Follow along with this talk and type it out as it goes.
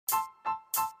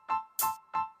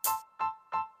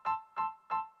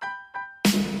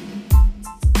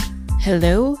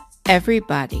Hello,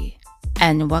 everybody,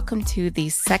 and welcome to the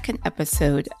second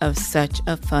episode of Such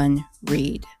a Fun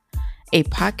Read, a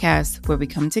podcast where we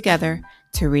come together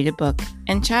to read a book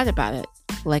and chat about it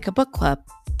like a book club.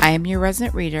 I am your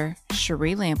resident reader,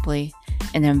 Cherie Lampley,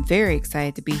 and I'm very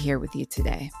excited to be here with you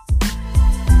today.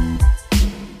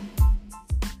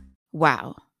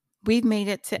 Wow, we've made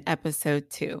it to episode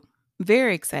 2.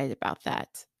 Very excited about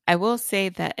that. I will say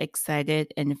that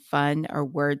excited and fun are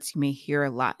words you may hear a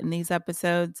lot in these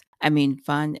episodes. I mean,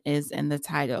 fun is in the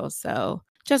title, so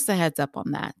just a heads up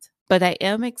on that. But I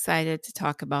am excited to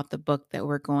talk about the book that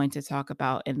we're going to talk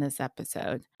about in this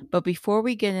episode. But before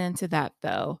we get into that,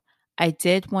 though, I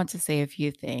did want to say a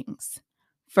few things.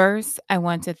 First, I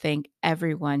want to thank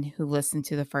everyone who listened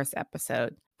to the first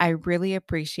episode. I really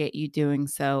appreciate you doing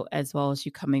so, as well as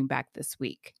you coming back this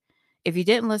week. If you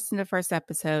didn't listen to the first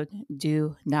episode,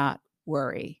 do not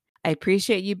worry. I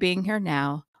appreciate you being here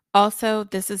now. Also,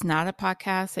 this is not a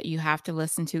podcast that you have to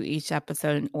listen to each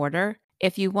episode in order.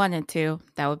 If you wanted to,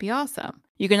 that would be awesome.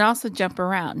 You can also jump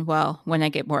around. Well, when I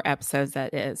get more episodes,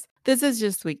 that is. This is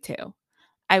just week 2.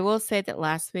 I will say that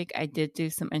last week I did do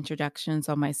some introductions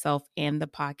on myself and the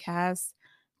podcast.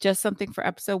 Just something for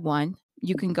episode 1.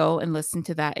 You can go and listen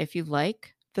to that if you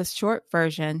like. The short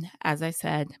version, as I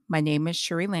said, my name is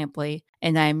Cherie Lampley,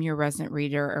 and I am your resident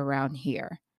reader around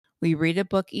here. We read a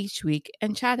book each week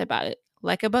and chat about it,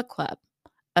 like a book club.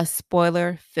 A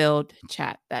spoiler-filled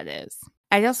chat, that is.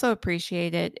 I'd also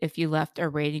appreciate it if you left a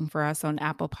rating for us on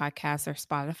Apple Podcasts or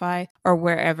Spotify, or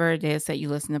wherever it is that you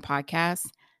listen to podcasts.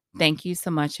 Thank you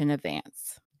so much in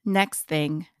advance. Next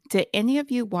thing, did any of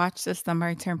you watch the Summer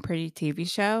I Turned Pretty TV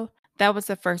show? That was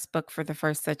the first book for the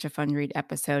first Such a Fun Read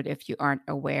episode, if you aren't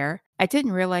aware. I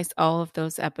didn't realize all of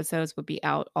those episodes would be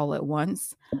out all at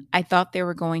once. I thought they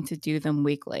were going to do them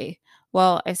weekly.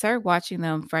 Well, I started watching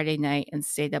them Friday night and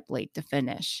stayed up late to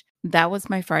finish. That was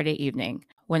my Friday evening.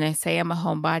 When I say I'm a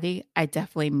homebody, I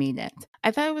definitely mean it.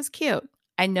 I thought it was cute.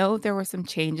 I know there were some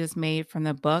changes made from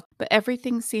the book, but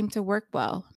everything seemed to work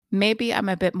well. Maybe I'm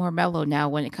a bit more mellow now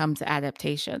when it comes to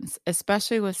adaptations,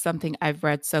 especially with something I've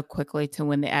read so quickly to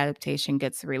when the adaptation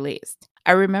gets released.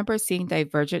 I remember seeing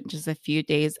Divergent just a few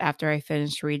days after I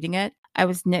finished reading it. I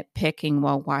was nitpicking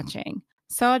while watching.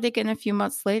 Saw it again a few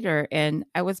months later and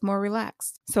I was more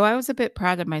relaxed. So I was a bit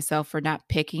proud of myself for not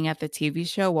picking at the TV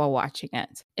show while watching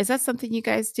it. Is that something you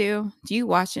guys do? Do you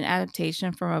watch an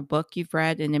adaptation from a book you've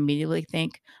read and immediately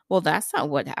think, well, that's not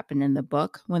what happened in the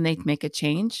book when they make a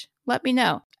change? Let me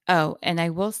know. Oh, and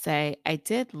I will say, I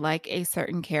did like a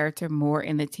certain character more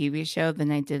in the TV show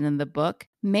than I did in the book.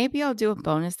 Maybe I'll do a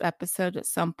bonus episode at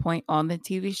some point on the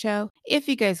TV show. If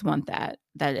you guys want that,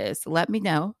 that is, let me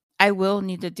know. I will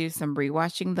need to do some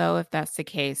rewatching though, if that's the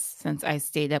case, since I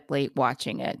stayed up late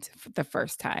watching it for the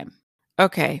first time.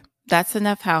 Okay, that's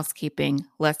enough housekeeping.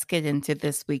 Let's get into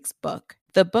this week's book.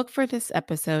 The book for this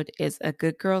episode is A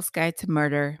Good Girl's Guide to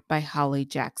Murder by Holly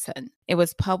Jackson. It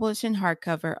was published in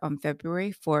hardcover on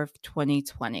February 4th,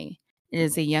 2020. It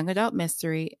is a young adult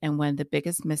mystery, and one of the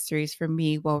biggest mysteries for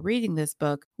me while reading this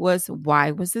book was,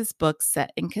 why was this book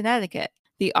set in Connecticut?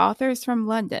 The author is from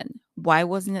London. Why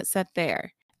wasn't it set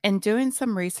there? In doing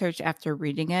some research after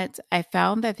reading it, I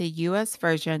found that the US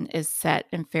version is set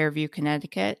in Fairview,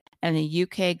 Connecticut, and the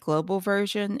UK global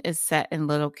version is set in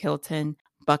Little Kilton,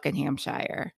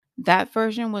 Buckinghamshire. That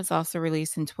version was also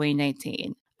released in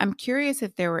 2019. I'm curious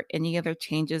if there were any other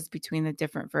changes between the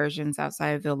different versions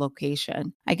outside of the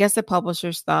location. I guess the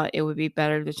publishers thought it would be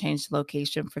better to change the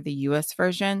location for the US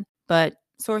version, but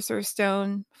Sorcerer's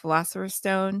Stone, Philosopher's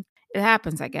Stone, it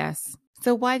happens, I guess.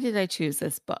 So why did I choose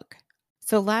this book?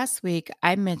 So last week,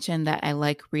 I mentioned that I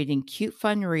like reading cute,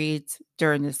 fun reads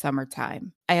during the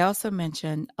summertime. I also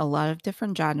mentioned a lot of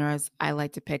different genres I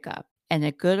like to pick up, and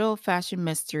a good old-fashioned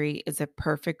mystery is a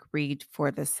perfect read for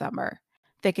the summer.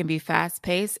 They can be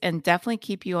fast-paced and definitely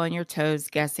keep you on your toes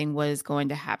guessing what is going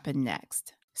to happen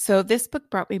next. So this book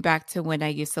brought me back to when I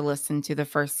used to listen to the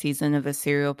first season of the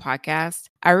Serial podcast.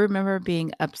 I remember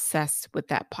being obsessed with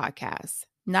that podcast.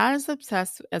 Not as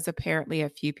obsessed as apparently a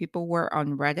few people were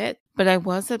on Reddit, but I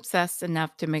was obsessed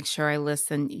enough to make sure I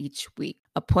listened each week.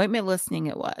 Appointment listening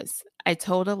it was. I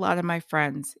told a lot of my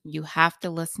friends, you have to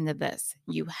listen to this.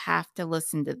 You have to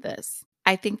listen to this.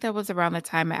 I think that was around the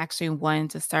time I actually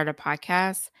wanted to start a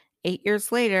podcast. 8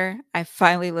 years later, I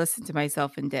finally listened to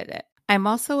myself and did it. I'm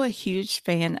also a huge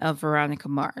fan of Veronica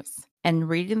Mars. And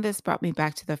reading this brought me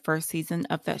back to the first season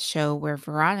of that show where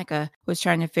Veronica was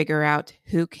trying to figure out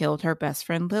who killed her best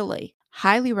friend Lily.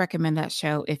 Highly recommend that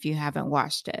show if you haven't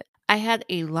watched it. I had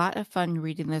a lot of fun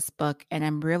reading this book and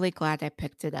I'm really glad I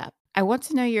picked it up. I want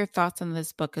to know your thoughts on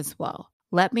this book as well.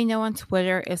 Let me know on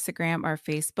Twitter, Instagram, or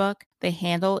Facebook. The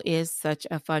handle is Such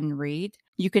a Fun Read.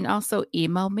 You can also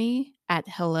email me at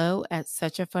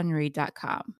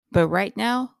hello@suchafunread.com. But right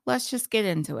now, let's just get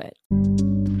into it.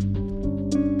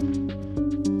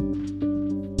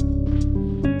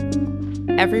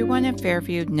 Everyone in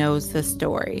Fairview knows the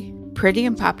story. Pretty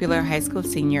and popular high school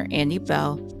senior Andy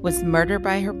Bell was murdered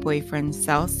by her boyfriend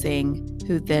Sal Singh,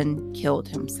 who then killed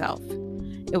himself.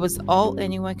 It was all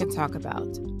anyone could talk about,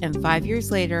 and 5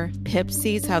 years later, Pip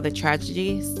sees how the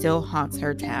tragedy still haunts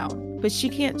her town. But she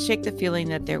can't shake the feeling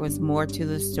that there was more to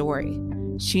the story.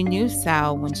 She knew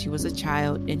Sal when she was a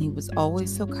child, and he was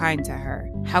always so kind to her.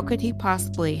 How could he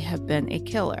possibly have been a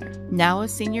killer? Now a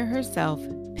senior herself,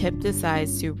 Pip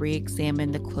decides to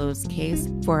re-examine the closed case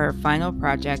for her final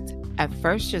project, at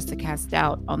first just to cast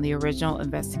doubt on the original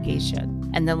investigation,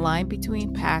 and the line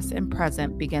between past and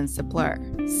present begins to blur.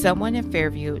 Someone in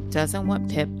Fairview doesn't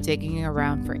want Pip digging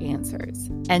around for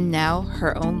answers, and now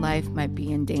her own life might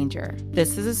be in danger.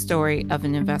 This is a story of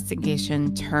an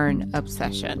investigation turned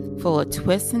obsession, full of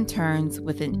twists and turns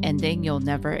with an ending you'll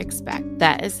never expect.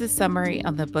 That is the summary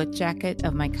on the book jacket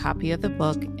of my copy of the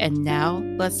book, and now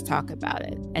let's talk about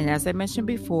it. And as I mentioned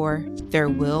before, there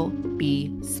will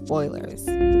be spoilers.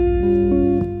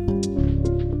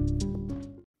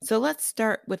 So let's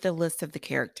start with a list of the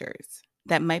characters.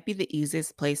 That might be the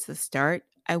easiest place to start.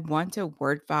 I want to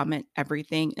word vomit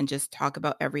everything and just talk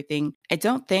about everything. I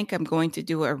don't think I'm going to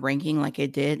do a ranking like I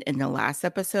did in the last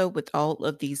episode with all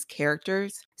of these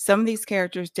characters. Some of these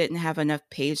characters didn't have enough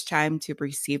page time to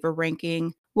receive a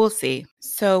ranking. We'll see.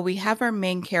 So we have our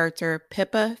main character,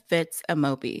 Pippa Fitz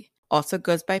Amobi. Also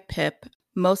goes by Pip.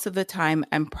 Most of the time,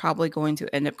 I'm probably going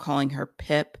to end up calling her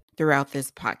Pip throughout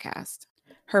this podcast.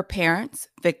 Her parents,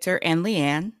 Victor and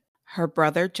Leanne, her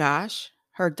brother Josh,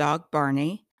 her dog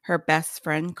Barney, her best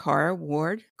friend Cara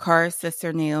Ward, Cara's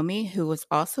sister Naomi, who was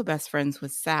also best friends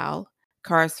with Sal,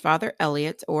 Cara's father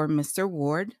Elliot or Mr.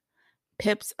 Ward,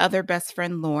 Pip's other best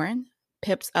friend Lauren,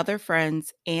 Pip's other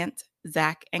friends Aunt,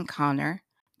 Zach, and Connor,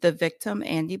 the victim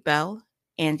Andy Bell,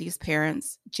 Andy's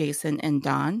parents Jason and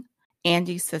Don,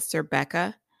 Andy's sister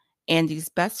Becca, Andy's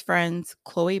best friends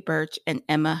Chloe Birch and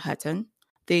Emma Hutton,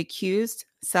 the accused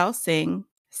Sal Singh,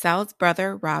 Sal's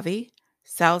brother Ravi,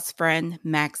 Sal's friend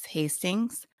Max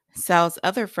Hastings, Sal's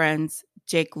other friends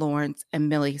Jake Lawrence and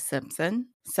Millie Simpson,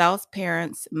 Sal's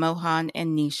parents Mohan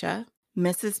and Nisha,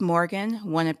 Mrs. Morgan,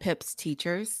 one of Pip's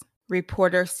teachers,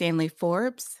 reporter Stanley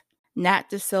Forbes, Nat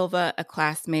De Silva, a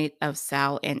classmate of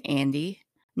Sal and Andy,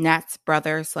 Nat's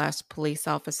brother / police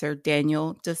officer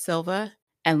Daniel De Silva,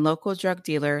 and local drug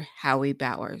dealer Howie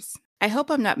Bowers. I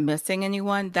hope I'm not missing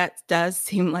anyone. That does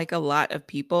seem like a lot of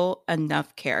people,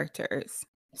 enough characters.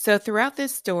 So throughout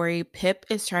this story, Pip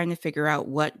is trying to figure out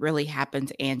what really happened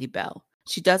to Andy Bell.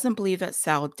 She doesn't believe that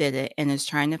Sal did it and is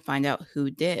trying to find out who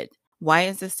did. Why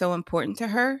is this so important to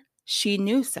her? She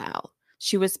knew Sal.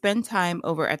 She would spend time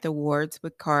over at the Wards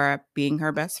with Cara being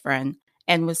her best friend,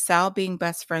 and with Sal being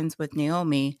best friends with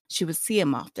Naomi, she would see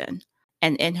him often.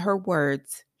 And in her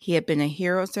words, he had been a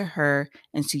hero to her,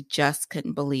 and she just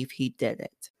couldn't believe he did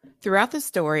it. Throughout the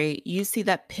story, you see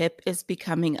that Pip is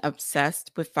becoming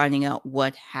obsessed with finding out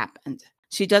what happened.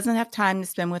 She doesn't have time to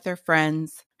spend with her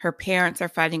friends. Her parents are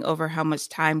fighting over how much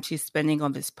time she's spending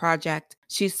on this project.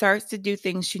 She starts to do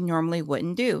things she normally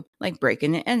wouldn't do, like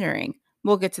breaking and entering.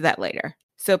 We'll get to that later.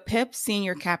 So Pip's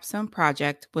senior capstone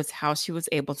project was how she was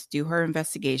able to do her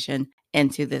investigation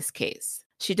into this case.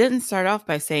 She didn't start off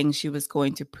by saying she was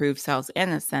going to prove Sal's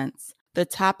innocence. The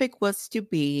topic was to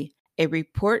be a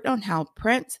report on how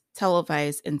print,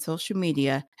 televised, and social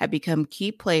media had become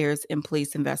key players in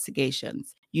police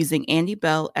investigations, using Andy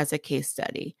Bell as a case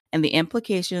study, and the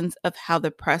implications of how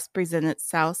the press presented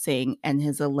Sal Singh and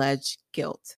his alleged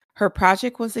guilt. Her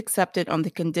project was accepted on the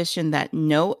condition that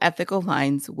no ethical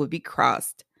lines would be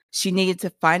crossed. She needed to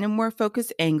find a more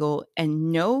focused angle,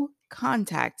 and no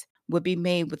contact would be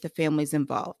made with the families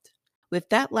involved. With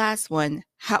that last one,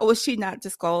 how was she not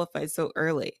disqualified so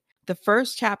early? The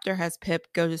first chapter has Pip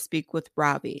go to speak with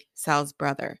Ravi, Sal's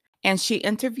brother, and she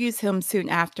interviews him soon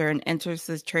after and enters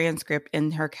the transcript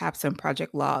in her capstone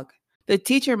project log. The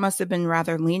teacher must have been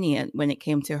rather lenient when it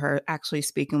came to her actually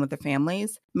speaking with the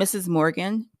families. Mrs.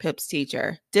 Morgan, Pip's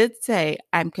teacher, did say,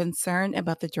 "I'm concerned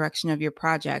about the direction of your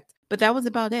project," but that was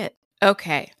about it.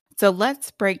 Okay, so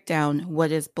let's break down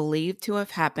what is believed to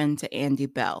have happened to Andy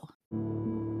Bell.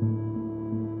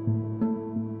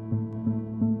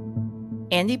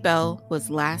 Andy Bell was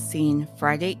last seen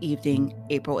Friday evening,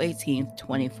 April 18,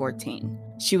 2014.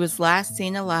 She was last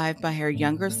seen alive by her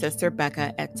younger sister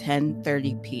Becca at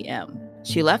 10:30 p.m.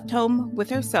 She left home with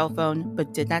her cell phone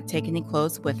but did not take any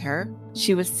clothes with her.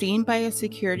 She was seen by a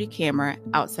security camera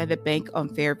outside a bank on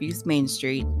Fairview's Main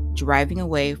Street, driving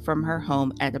away from her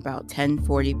home at about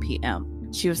 10:40 p.m.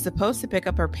 She was supposed to pick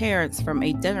up her parents from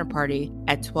a dinner party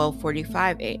at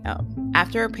 12:45 a.m.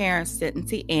 After her parents didn't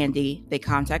see Andy, they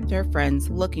contacted her friends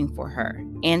looking for her.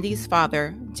 Andy's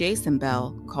father, Jason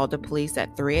Bell, called the police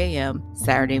at 3 a.m.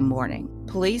 Saturday morning.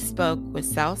 Police spoke with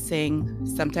Sal Singh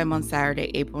sometime on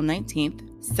Saturday, April 19th.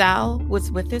 Sal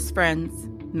was with his friends,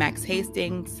 Max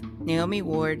Hastings, Naomi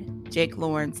Ward, Jake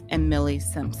Lawrence, and Millie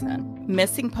Simpson.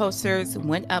 Missing posters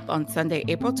went up on Sunday,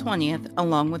 April 20th,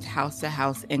 along with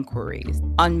house-to-house inquiries.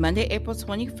 On Monday, April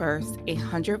 21st,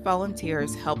 100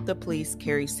 volunteers helped the police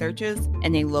carry searches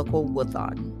in a local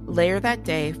woodlawn. Later that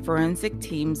day, forensic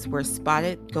teams were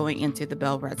spotted going into the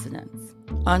Bell residence.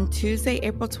 On Tuesday,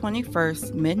 April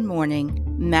 21st, mid-morning,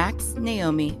 Max,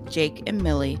 Naomi, Jake, and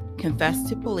Millie confessed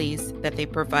to police that they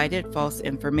provided false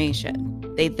information.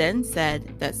 They then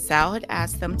said that Sal had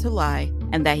asked them to lie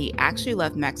and that he actually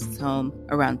left Max's home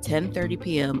around 10:30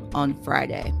 p.m. on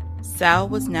Friday. Sal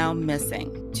was now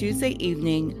missing. Tuesday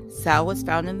evening, Sal was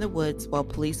found in the woods while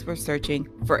police were searching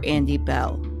for Andy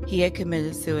Bell. He had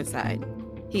committed suicide.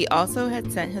 He also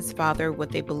had sent his father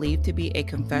what they believed to be a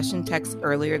confession text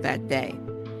earlier that day.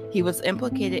 He was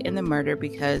implicated in the murder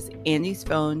because Andy's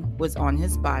phone was on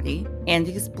his body,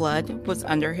 Andy's blood was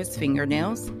under his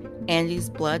fingernails, Andy's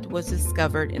blood was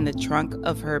discovered in the trunk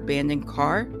of her abandoned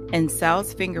car, and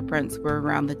Sal's fingerprints were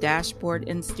around the dashboard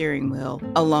and steering wheel,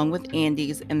 along with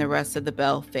Andy's and the rest of the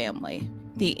Bell family.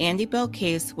 The Andy Bell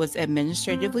case was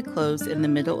administratively closed in the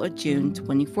middle of June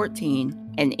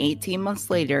 2014, and 18 months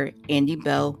later, Andy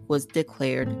Bell was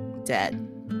declared dead.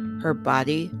 Her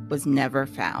body was never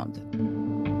found.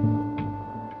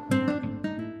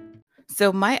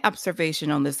 So my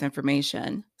observation on this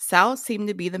information, Sal seemed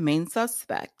to be the main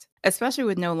suspect, especially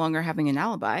with no longer having an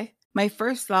alibi. My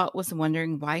first thought was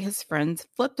wondering why his friends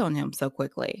flipped on him so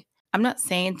quickly. I'm not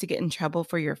saying to get in trouble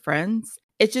for your friends.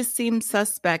 It just seemed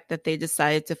suspect that they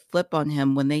decided to flip on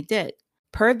him when they did.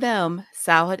 Per them,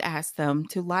 Sal had asked them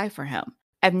to lie for him.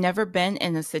 I've never been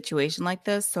in a situation like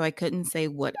this, so I couldn't say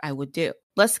what I would do.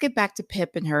 Let's get back to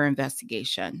Pip and her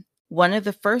investigation. One of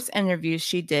the first interviews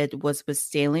she did was with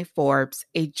Stanley Forbes,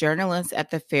 a journalist at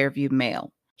the Fairview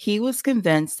Mail. He was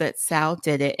convinced that Sal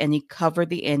did it and he covered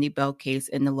the Andy Bell case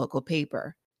in the local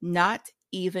paper. Not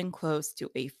even close to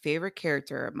a favorite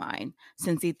character of mine,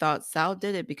 since he thought Sal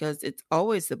did it because it's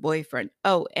always the boyfriend.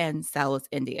 Oh, and Sal is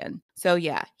Indian. So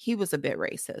yeah, he was a bit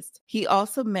racist. He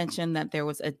also mentioned that there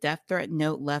was a death threat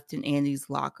note left in Andy's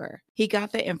locker. He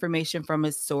got the information from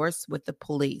his source with the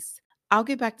police. I'll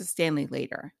get back to Stanley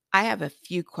later. I have a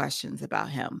few questions about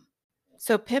him.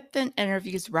 So Pip then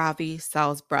interviews Ravi,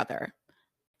 Sal's brother.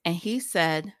 And he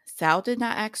said Sal did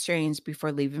not act strange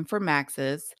before leaving for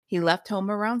Max's. He left home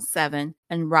around 7,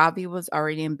 and Ravi was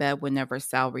already in bed whenever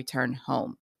Sal returned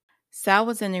home. Sal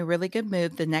was in a really good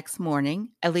mood the next morning,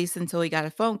 at least until he got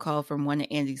a phone call from one of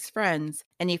Andy's friends,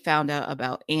 and he found out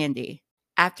about Andy.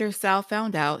 After Sal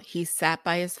found out, he sat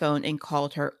by his phone and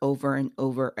called her over and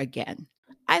over again.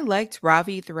 I liked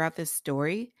Ravi throughout this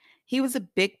story. He was a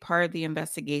big part of the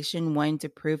investigation, wanting to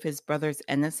prove his brother's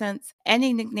innocence, and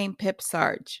he nicknamed Pip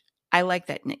Sarge. I like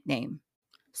that nickname.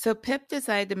 So Pip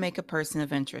decided to make a person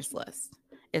of interest list.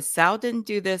 If Sal didn't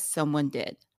do this, someone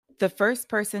did. The first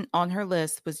person on her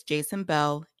list was Jason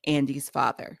Bell, Andy's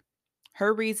father.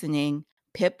 Her reasoning,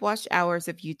 Pip watched hours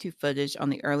of YouTube footage on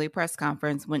the early press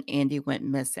conference when Andy went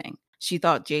missing. She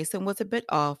thought Jason was a bit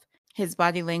off. His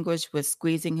body language was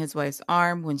squeezing his wife's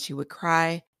arm when she would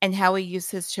cry, and how he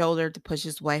used his shoulder to push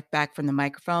his wife back from the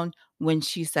microphone when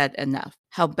she said enough,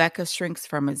 how Becca shrinks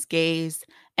from his gaze,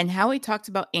 and how he talked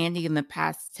about Andy in the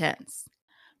past tense.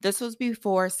 This was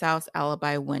before Sal's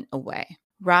alibi went away.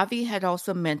 Ravi had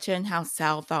also mentioned how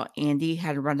Sal thought Andy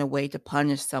had run away to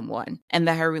punish someone, and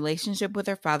that her relationship with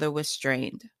her father was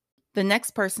strained. The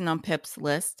next person on Pip's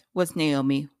list was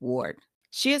Naomi Ward.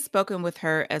 She had spoken with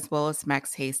her as well as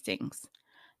Max Hastings.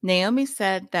 Naomi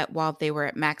said that while they were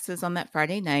at Max's on that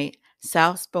Friday night,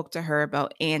 Sal spoke to her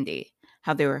about Andy,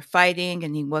 how they were fighting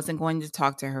and he wasn't going to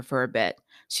talk to her for a bit.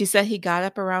 She said he got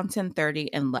up around 10:30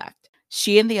 and left.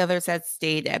 She and the others had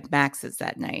stayed at Max's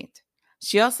that night.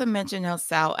 She also mentioned how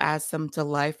Sal asked them to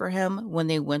lie for him when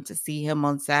they went to see him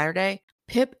on Saturday.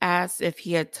 Pip asked if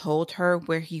he had told her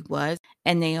where he was,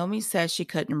 and Naomi said she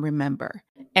couldn't remember.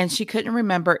 And she couldn't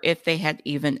remember if they had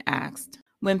even asked.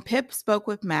 When Pip spoke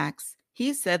with Max,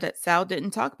 he said that Sal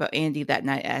didn't talk about Andy that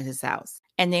night at his house,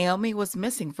 and Naomi was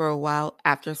missing for a while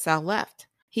after Sal left.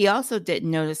 He also didn't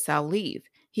notice Sal leave.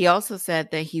 He also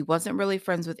said that he wasn't really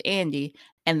friends with Andy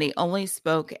and they only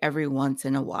spoke every once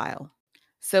in a while.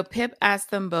 So Pip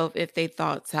asked them both if they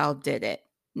thought Sal did it.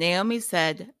 Naomi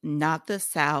said, "Not the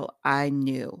Sal I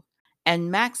knew."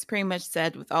 And Max pretty much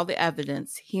said, with all the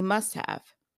evidence, he must have.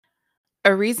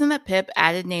 A reason that Pip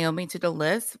added Naomi to the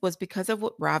list was because of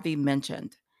what Ravi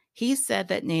mentioned. He said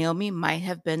that Naomi might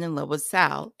have been in love with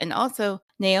Sal, and also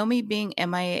Naomi being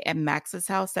MIA at Max's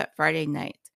house that Friday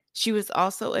night. She was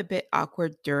also a bit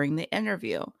awkward during the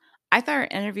interview. I thought her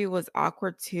interview was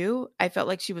awkward too. I felt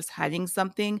like she was hiding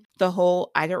something. The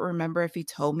whole "I don't remember if he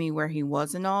told me where he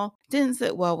was" and all didn't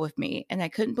sit well with me, and I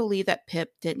couldn't believe that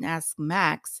Pip didn't ask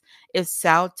Max if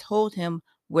Sal told him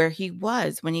where he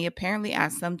was when he apparently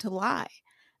asked them to lie.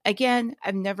 Again,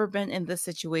 I've never been in this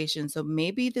situation, so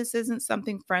maybe this isn't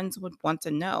something friends would want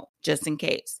to know, just in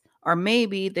case. Or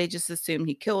maybe they just assumed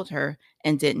he killed her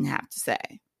and didn't have to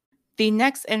say. The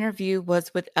next interview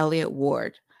was with Elliot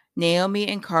Ward, Naomi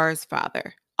and Kara's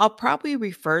father. I'll probably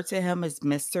refer to him as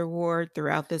Mr. Ward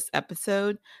throughout this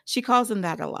episode. She calls him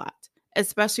that a lot,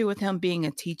 especially with him being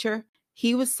a teacher.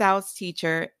 He was Sal's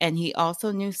teacher, and he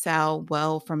also knew Sal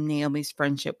well from Naomi's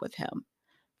friendship with him.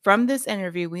 From this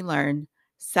interview, we learned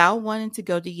Sal wanted to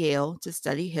go to Yale to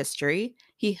study history.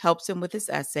 He helped him with his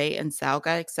essay, and Sal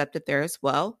got accepted there as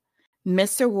well.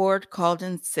 Mr. Ward called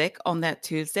in sick on that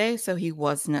Tuesday, so he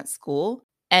wasn't at school.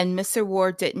 And Mr.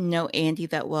 Ward didn't know Andy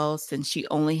that well since she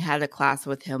only had a class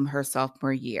with him her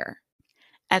sophomore year.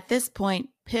 At this point,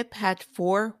 Pip had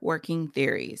 4 working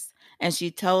theories, and she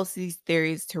tells these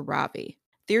theories to Ravi.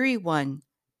 Theory 1: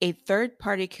 a third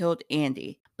party killed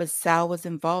Andy, but Sal was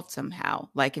involved somehow,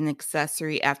 like an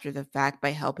accessory after the fact by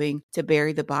helping to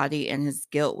bury the body, and his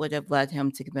guilt would have led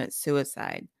him to commit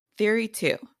suicide. Theory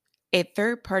 2: a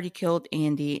third party killed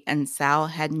Andy, and Sal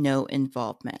had no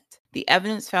involvement. The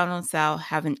evidence found on Sal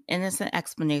have an innocent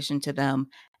explanation to them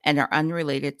and are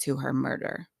unrelated to her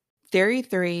murder. Theory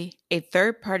 3: a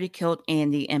third party killed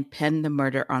Andy and pinned the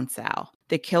murder on Sal.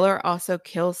 The killer also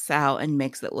kills Sal and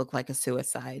makes it look like a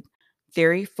suicide.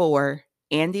 Theory 4: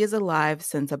 Andy is alive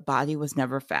since a body was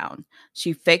never found.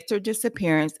 She faked her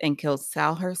disappearance and killed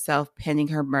Sal herself, pinning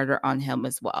her murder on him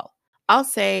as well. I'll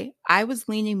say I was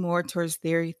leaning more towards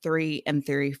Theory 3 and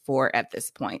Theory 4 at this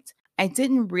point. I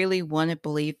didn't really want to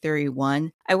believe Theory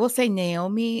 1. I will say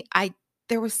Naomi,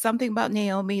 there was something about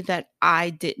Naomi that I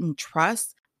didn't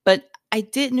trust, but I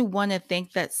didn't want to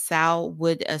think that Sal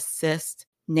would assist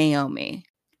Naomi.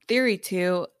 Theory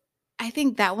 2, I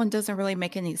think that one doesn't really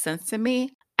make any sense to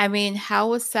me. I mean, how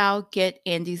would Sal get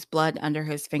Andy's blood under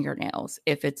his fingernails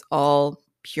if it's all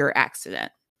pure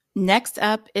accident? Next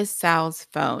up is Sal's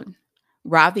phone.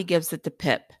 Ravi gives it to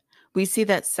Pip. We see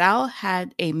that Sal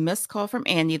had a missed call from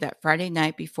Andy that Friday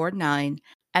night before 9.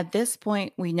 At this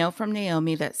point, we know from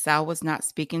Naomi that Sal was not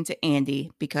speaking to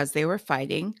Andy because they were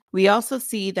fighting. We also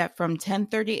see that from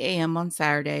 10:30 a.m. on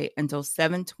Saturday until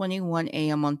 7:21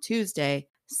 a.m. on Tuesday,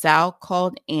 Sal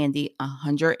called Andy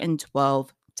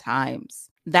 112 times.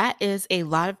 That is a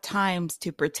lot of times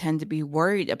to pretend to be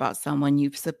worried about someone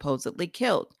you've supposedly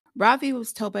killed. Ravi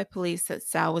was told by police that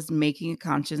Sal was making a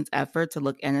conscious effort to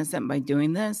look innocent by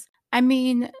doing this. I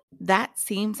mean, that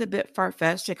seems a bit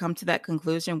far-fetched to come to that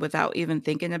conclusion without even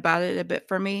thinking about it a bit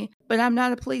for me, but I'm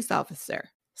not a police officer.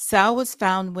 Sal was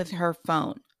found with her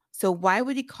phone, so why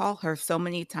would he call her so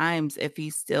many times if he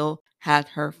still had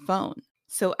her phone?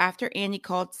 So after Andy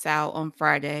called Sal on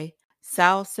Friday,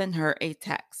 Sal sent her a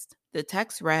text. The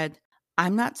text read,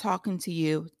 "I'm not talking to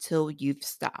you till you've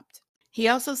stopped." He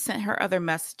also sent her other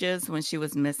messages when she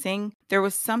was missing. There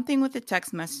was something with the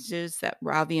text messages that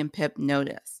Ravi and Pip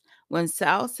noticed. When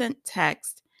Sal sent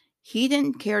text, he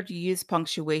didn't care to use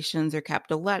punctuations or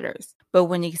capital letters. But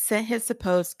when he sent his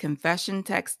supposed confession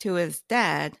text to his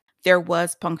dad, there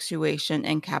was punctuation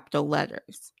and capital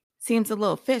letters. Seems a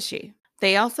little fishy.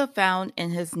 They also found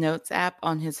in his notes app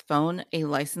on his phone a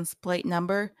license plate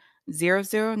number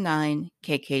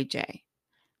 009KKJ.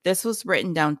 This was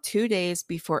written down 2 days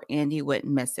before Andy went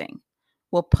missing.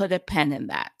 We'll put a pen in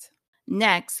that.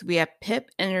 Next, we have Pip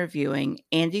interviewing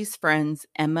Andy's friends,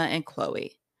 Emma and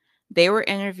Chloe. They were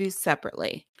interviewed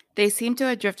separately. They seem to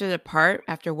have drifted apart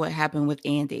after what happened with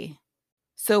Andy.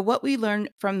 So what we learned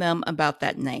from them about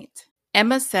that night.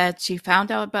 Emma said she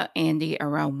found out about Andy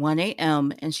around 1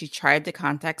 a.m. and she tried to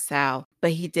contact Sal,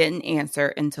 but he didn't answer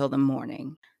until the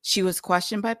morning. She was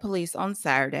questioned by police on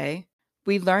Saturday.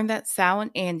 We learned that Sal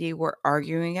and Andy were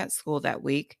arguing at school that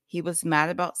week. He was mad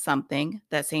about something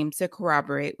that seems to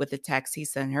corroborate with the text he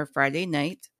sent her Friday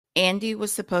night. Andy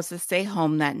was supposed to stay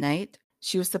home that night.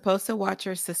 She was supposed to watch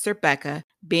her sister Becca.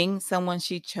 Being someone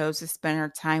she chose to spend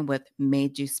her time with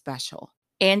made you special.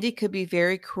 Andy could be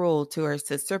very cruel to her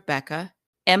sister Becca.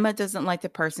 Emma doesn't like the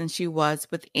person she was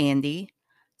with Andy.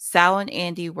 Sal and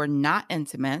Andy were not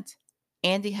intimate.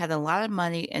 Andy had a lot of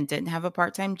money and didn't have a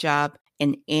part-time job,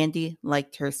 and Andy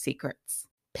liked her secrets.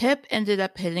 Pip ended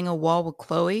up hitting a wall with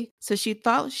Chloe, so she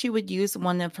thought she would use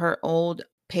one of her old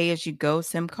pay-as-you-go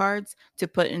SIM cards to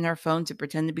put in her phone to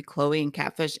pretend to be Chloe and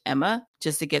catfish Emma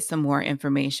just to get some more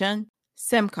information.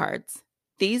 SIM cards.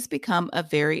 These become a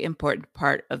very important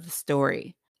part of the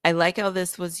story. I like how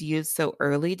this was used so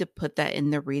early to put that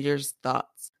in the reader's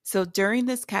thoughts. So during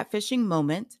this catfishing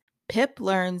moment, Pip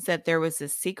learns that there was a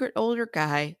secret older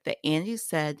guy that Andy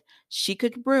said she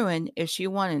could ruin if she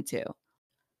wanted to.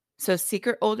 So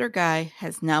secret older guy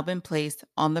has now been placed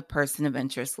on the person of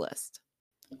interest list.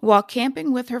 While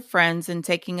camping with her friends and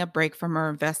taking a break from her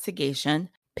investigation,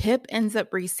 Pip ends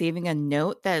up receiving a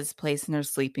note that is placed in her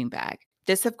sleeping bag.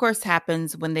 This, of course,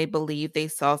 happens when they believe they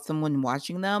saw someone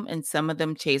watching them and some of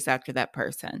them chase after that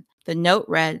person. The note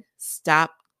read,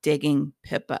 "Stop digging,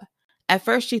 Pippa." At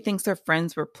first, she thinks her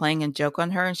friends were playing a joke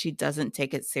on her and she doesn't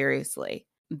take it seriously.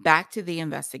 Back to the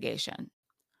investigation.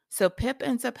 So Pip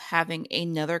ends up having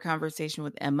another conversation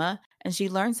with Emma, and she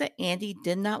learns that Andy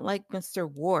did not like Mr.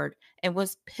 Ward and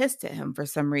was pissed at him for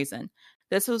some reason.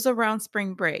 This was around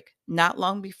spring break, not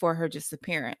long before her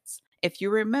disappearance. If you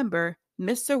remember,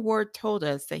 Mr. Ward told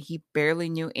us that he barely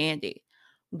knew Andy.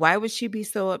 Why would she be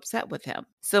so upset with him?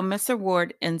 So Mr.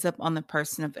 Ward ends up on the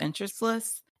person of interest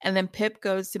list, and then Pip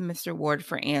goes to Mr. Ward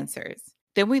for answers.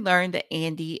 Then we learn that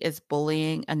Andy is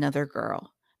bullying another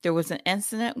girl. There was an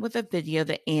incident with a video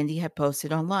that Andy had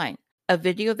posted online, a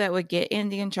video that would get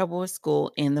Andy in trouble with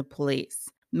school and the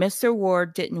police. Mr.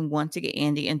 Ward didn't want to get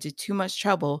Andy into too much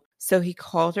trouble, so he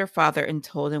called her father and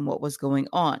told him what was going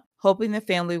on, hoping the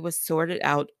family was sorted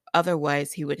out,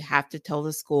 otherwise he would have to tell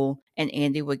the school and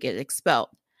Andy would get expelled.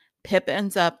 Pip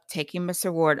ends up taking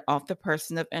Mr. Ward off the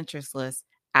person of interest list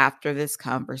after this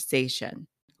conversation.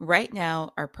 Right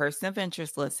now, our person of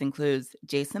interest list includes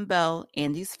Jason Bell,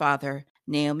 Andy's father,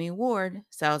 Naomi Ward,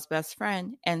 Sal's best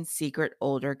friend, and secret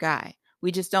older guy.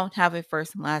 We just don't have a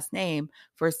first and last name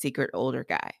for a secret older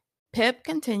guy. Pip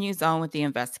continues on with the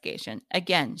investigation.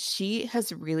 Again, she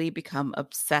has really become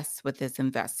obsessed with this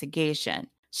investigation.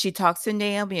 She talks to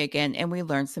Naomi again, and we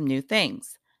learn some new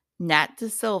things. Nat De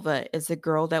Silva is a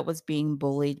girl that was being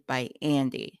bullied by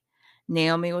Andy.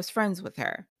 Naomi was friends with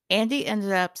her. Andy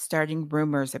ended up starting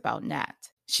rumors about Nat.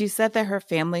 She said that her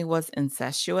family was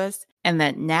incestuous and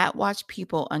that Nat watched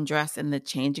people undress in the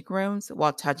changing rooms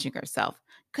while touching herself.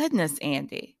 Goodness,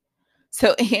 Andy.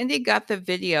 So Andy got the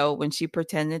video when she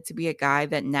pretended to be a guy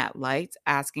that Nat liked,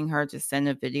 asking her to send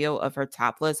a video of her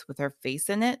topless with her face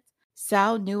in it.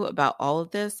 Sal knew about all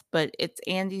of this, but it's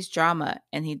Andy's drama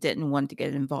and he didn't want to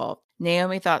get involved.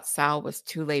 Naomi thought Sal was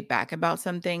too laid back about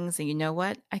some things, and you know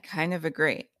what? I kind of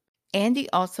agree. Andy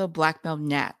also blackmailed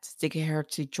Nat to get her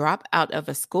to drop out of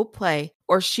a school play,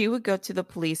 or she would go to the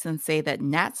police and say that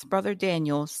Nat's brother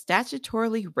Daniel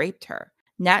statutorily raped her.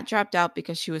 Nat dropped out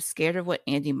because she was scared of what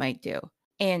Andy might do.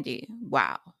 Andy,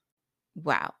 wow.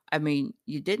 Wow. I mean,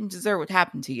 you didn't deserve what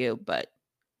happened to you, but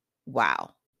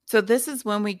wow. So this is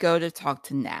when we go to talk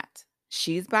to Nat.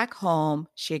 She's back home.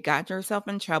 She had gotten herself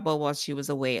in trouble while she was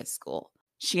away at school.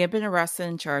 She had been arrested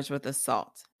and charged with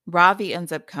assault. Ravi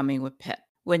ends up coming with Pip.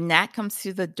 When Nat comes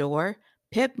through the door,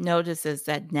 Pip notices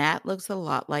that Nat looks a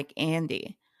lot like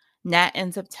Andy. Nat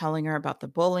ends up telling her about the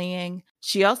bullying.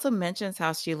 She also mentions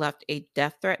how she left a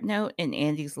death threat note in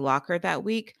Andy's locker that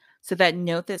week, so that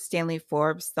note that Stanley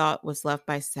Forbes thought was left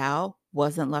by Sal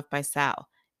wasn't left by Sal.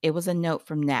 It was a note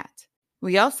from Nat.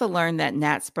 We also learned that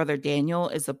Nat's brother Daniel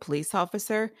is a police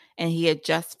officer and he had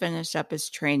just finished up his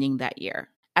training that year.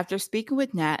 After speaking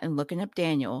with Nat and looking up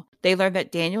Daniel, they learned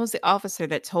that Daniel is the officer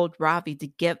that told Ravi to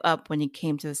give up when he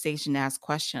came to the station to ask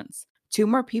questions. 2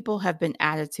 more people have been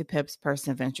added to Pip's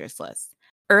person of interest list.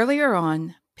 Earlier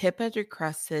on, Pip had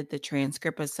requested the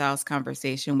transcript of Sal's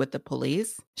conversation with the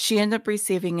police. She ended up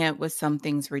receiving it with some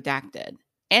things redacted.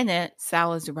 In it,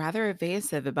 Sal is rather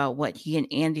evasive about what he and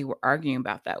Andy were arguing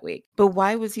about that week. But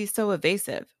why was he so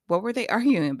evasive? What were they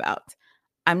arguing about?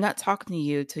 "I'm not talking to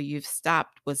you till you've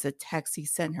stopped," was the text he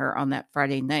sent her on that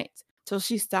Friday night. Till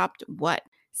she stopped what?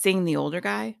 Seeing the older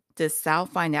guy? Did Sal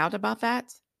find out about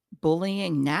that?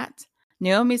 Bullying Nat?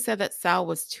 Naomi said that Sal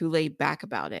was too laid back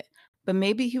about it, but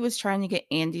maybe he was trying to get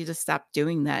Andy to stop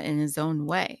doing that in his own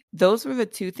way. Those were the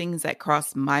 2 things that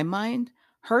crossed my mind.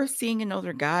 Her seeing an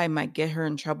older guy might get her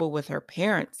in trouble with her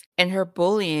parents, and her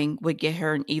bullying would get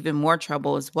her in even more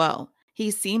trouble as well. He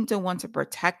seemed to want to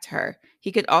protect her.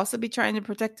 He could also be trying to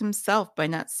protect himself by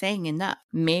not saying enough.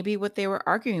 Maybe what they were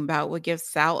arguing about would give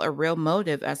Sal a real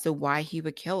motive as to why he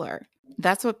would kill her.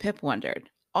 That's what Pip wondered.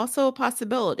 Also a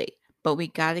possibility, but we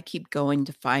gotta keep going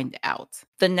to find out.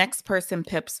 The next person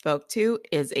Pip spoke to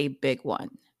is a big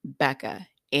one, Becca,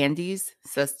 Andy's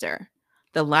sister.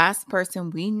 The last person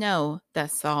we know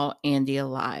that saw Andy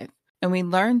alive. And we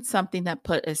learned something that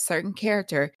put a certain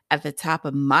character at the top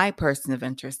of my person of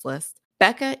interest list.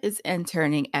 Becca is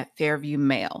interning at Fairview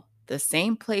Mail, the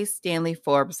same place Stanley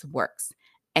Forbes works.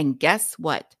 And guess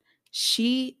what?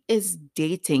 She is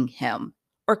dating him,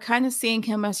 or kind of seeing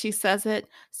him as she says it.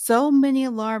 So many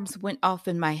alarms went off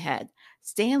in my head.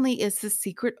 Stanley is the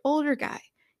secret older guy.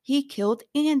 He killed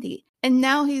Andy, and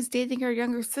now he's dating her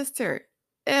younger sister.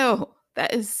 Ew,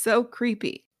 that is so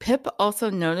creepy. Pip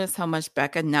also noticed how much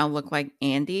Becca now looked like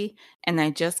Andy, and I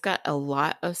just got a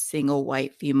lot of single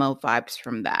white female vibes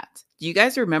from that. Do you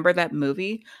guys remember that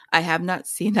movie? I have not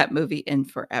seen that movie in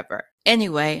forever.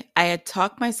 Anyway, I had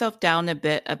talked myself down a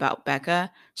bit about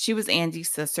Becca. She was Andy's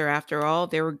sister after all.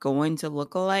 They were going to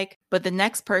look alike. But the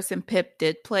next person Pip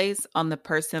did place on the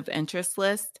person of interest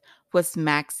list was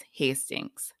Max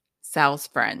Hastings, Sal's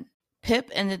friend.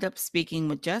 Pip ended up speaking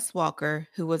with Jess Walker,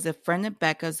 who was a friend of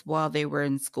Becca's while they were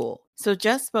in school. So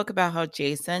Jess spoke about how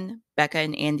Jason, Becca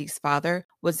and Andy's father,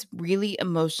 was really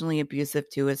emotionally abusive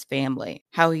to his family.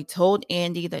 How he told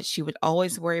Andy that she would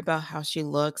always worry about how she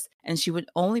looks and she would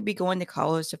only be going to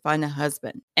college to find a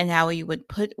husband. And how he would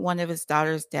put one of his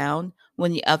daughters down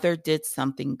when the other did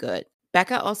something good.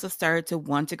 Becca also started to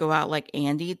want to go out like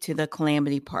Andy to the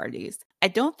calamity parties. I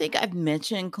don't think I've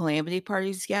mentioned calamity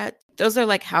parties yet. Those are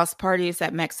like house parties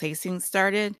that Max Hastings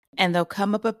started, and they'll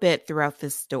come up a bit throughout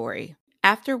this story.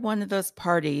 After one of those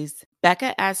parties,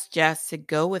 Becca asked Jess to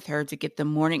go with her to get the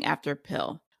morning after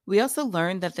pill. We also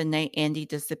learned that the night Andy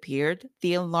disappeared,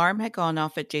 the alarm had gone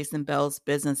off at Jason Bell's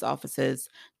business offices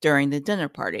during the dinner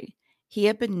party. He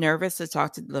had been nervous to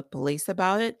talk to the police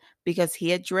about it because he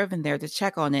had driven there to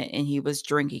check on it and he was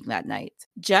drinking that night.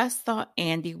 Jess thought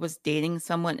Andy was dating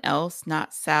someone else,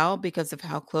 not Sal, because of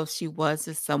how close she was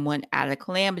to someone at a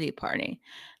calamity party.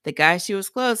 The guy she was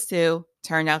close to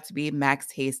turned out to be Max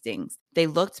Hastings. They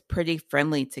looked pretty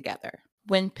friendly together.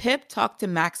 When Pip talked to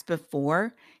Max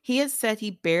before, he had said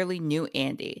he barely knew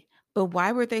Andy. But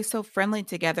why were they so friendly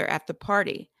together at the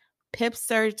party? Pip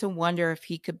started to wonder if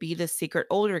he could be the secret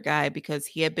older guy because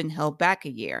he had been held back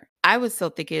a year. I was still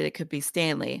thinking it could be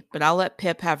Stanley, but I'll let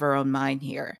Pip have her own mind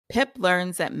here. Pip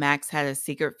learns that Max had a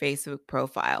secret Facebook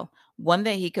profile, one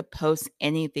that he could post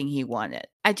anything he wanted.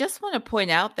 I just want to point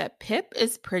out that Pip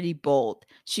is pretty bold.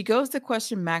 She goes to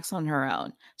question Max on her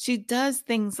own. She does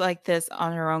things like this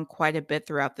on her own quite a bit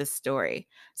throughout this story.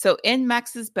 So in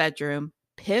Max's bedroom,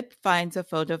 Pip finds a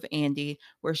photo of Andy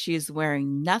where she is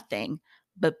wearing nothing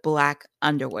but black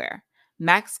underwear.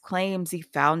 Max claims he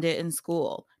found it in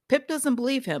school. Pip doesn't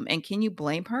believe him, and can you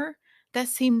blame her? That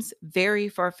seems very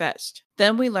far fetched.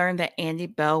 Then we learn that Andy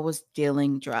Bell was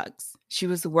dealing drugs. She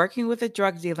was working with a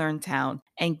drug dealer in town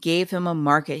and gave him a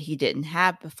market he didn't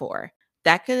have before.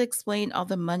 That could explain all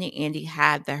the money Andy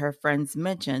had that her friends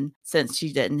mentioned since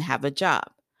she didn't have a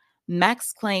job.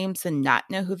 Max claims to not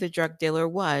know who the drug dealer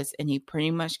was, and he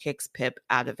pretty much kicks Pip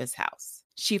out of his house.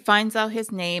 She finds out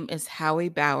his name is Howie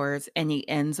Bowers, and he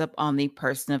ends up on the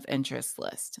person of interest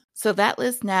list. So that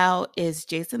list now is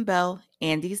Jason Bell,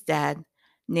 Andy's dad,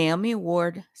 Naomi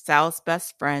Ward, Sal's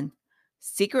best friend,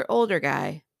 secret older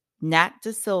guy, Nat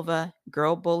De Silva,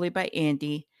 girl bullied by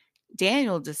Andy,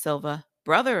 Daniel De Silva,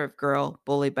 brother of girl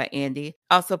bullied by Andy,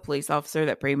 also police officer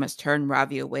that pretty much turned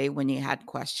Ravi away when he had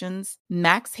questions,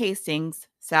 Max Hastings,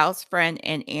 Sal's friend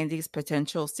and Andy's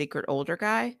potential secret older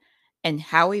guy, and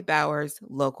Howie Bowers,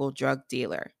 local drug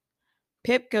dealer.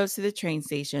 Pip goes to the train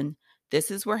station. This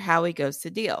is where Howie goes to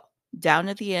deal, down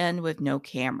at the end with no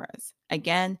cameras.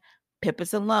 Again, Pip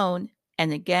is alone,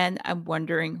 and again, I'm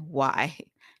wondering why.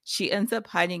 She ends up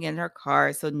hiding in her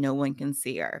car so no one can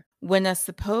see her. When a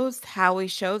supposed Howie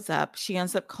shows up, she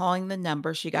ends up calling the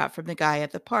number she got from the guy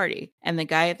at the party, and the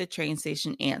guy at the train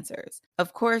station answers.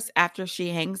 Of course, after she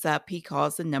hangs up, he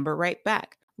calls the number right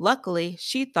back. Luckily,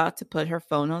 she thought to put her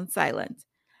phone on silent.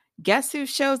 Guess who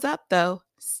shows up though?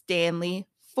 Stanley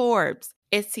Forbes.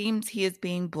 It seems he is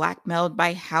being blackmailed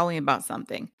by Howie about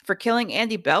something. For killing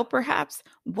Andy Bell, perhaps?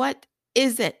 What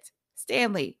is it?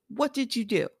 Stanley, what did you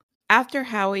do? After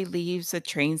Howie leaves the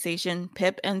train station,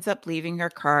 Pip ends up leaving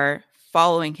her car,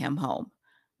 following him home.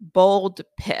 Bold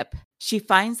Pip. She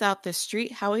finds out the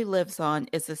street Howie lives on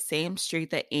is the same street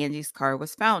that Andy's car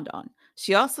was found on.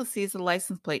 She also sees the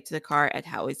license plate to the car at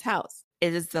Howie's house.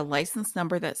 It is the license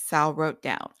number that Sal wrote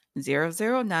down,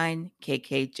 009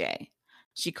 KKJ.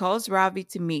 She calls Ravi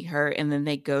to meet her and then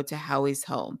they go to Howie's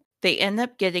home. They end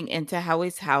up getting into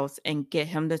Howie's house and get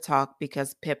him to talk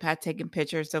because Pip had taken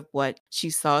pictures of what she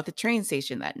saw at the train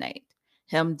station that night,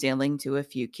 him dealing to a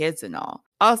few kids and all.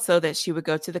 Also, that she would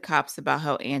go to the cops about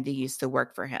how Andy used to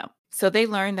work for him. So they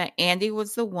learned that Andy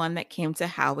was the one that came to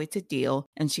Howie to deal,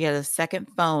 and she had a second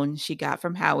phone she got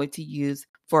from Howie to use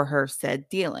for her said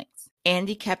dealings.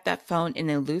 Andy kept that phone in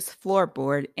a loose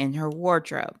floorboard in her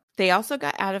wardrobe. They also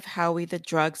got out of Howie the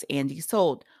drugs Andy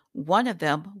sold. One of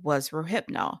them was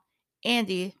Rohypnol.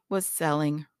 Andy was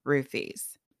selling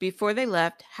roofies. Before they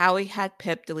left, Howie had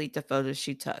Pip delete the photos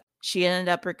she took. She ended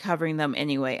up recovering them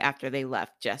anyway after they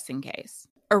left, just in case.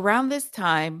 Around this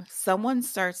time, someone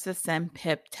starts to send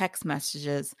Pip text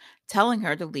messages telling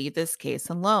her to leave this case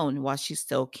alone while she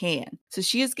still can. So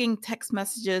she is getting text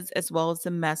messages as well as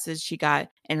the message she got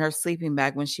in her sleeping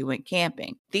bag when she went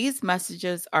camping. These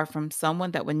messages are from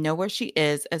someone that would know where she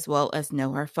is as well as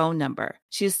know her phone number.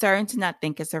 She is starting to not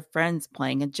think it's her friends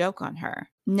playing a joke on her.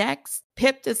 Next,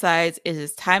 Pip decides it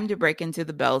is time to break into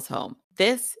the Bells' home.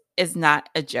 This is not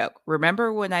a joke.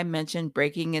 Remember when I mentioned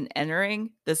breaking and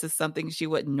entering? This is something she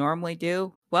wouldn't normally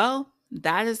do. Well,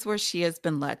 that is where she has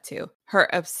been led to. Her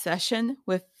obsession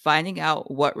with finding out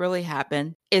what really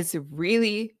happened is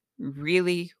really,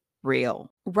 really real.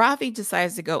 Ravi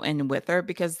decides to go in with her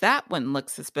because that wouldn't look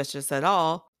suspicious at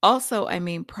all. Also, I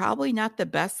mean, probably not the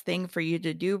best thing for you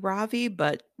to do, Ravi,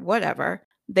 but whatever.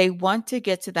 They want to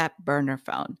get to that burner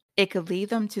phone. It could lead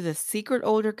them to the secret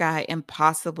older guy and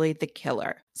possibly the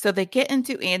killer. So they get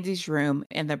into Andy's room,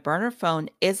 and the burner phone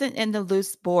isn't in the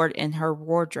loose board in her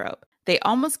wardrobe. They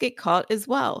almost get caught as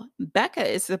well. Becca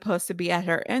is supposed to be at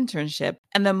her internship,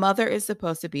 and the mother is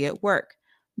supposed to be at work.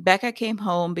 Becca came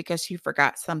home because she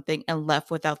forgot something and left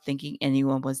without thinking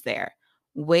anyone was there.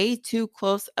 Way too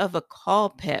close of a call,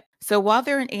 Pip. So while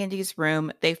they're in Andy's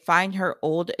room, they find her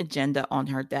old agenda on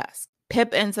her desk.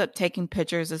 Pip ends up taking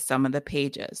pictures of some of the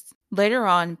pages. Later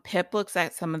on, Pip looks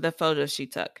at some of the photos she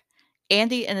took.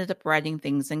 Andy ended up writing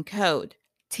things in code.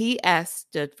 TS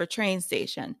stood for train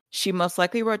station. She most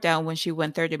likely wrote down when she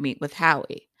went there to meet with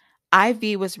Howie.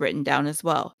 IV was written down as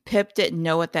well. Pip didn't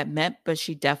know what that meant, but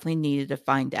she definitely needed to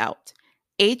find out.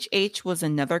 HH was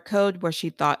another code where she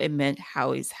thought it meant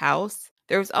Howie's house.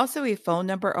 There was also a phone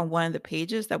number on one of the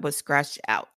pages that was scratched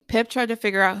out. Pip tried to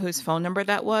figure out whose phone number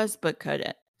that was, but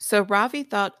couldn't. So Ravi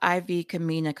thought IV could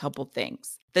mean a couple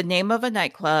things. The name of a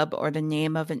nightclub or the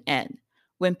name of an inn.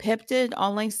 When Pip did an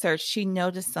online search, she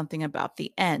noticed something about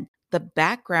the inn. The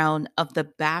background of the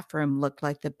bathroom looked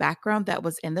like the background that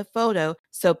was in the photo,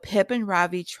 so Pip and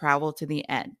Ravi traveled to the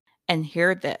inn. And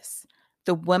hear this.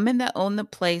 The woman that owned the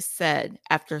place said,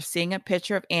 after seeing a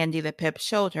picture of Andy that Pip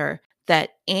showed her,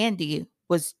 that Andy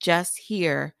was just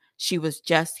here. She was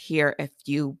just here a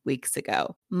few weeks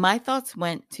ago. My thoughts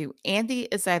went to Andy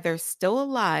is either still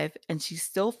alive and she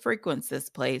still frequents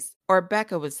this place, or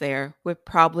Becca was there with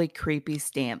probably creepy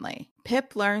Stanley.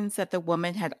 Pip learns that the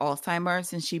woman had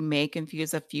Alzheimer's and she may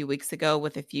confuse a few weeks ago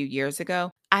with a few years ago.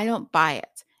 I don't buy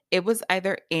it. It was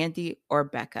either Andy or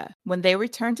Becca. When they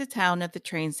returned to town at the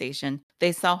train station,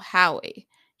 they saw Howie.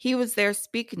 He was there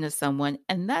speaking to someone,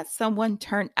 and that someone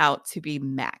turned out to be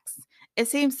Max. It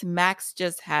seems Max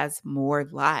just has more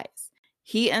lies.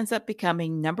 He ends up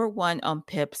becoming number one on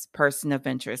Pip's person of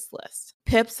interest list.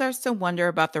 Pip starts to wonder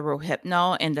about the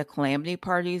Rohypnol and the calamity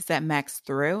parties that Max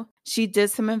threw. She did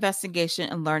some investigation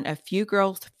and learned a few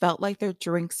girls felt like their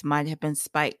drinks might have been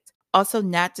spiked. Also,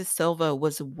 Nat De Silva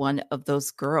was one of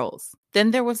those girls.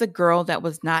 Then there was a girl that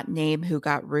was not named who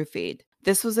got roofied.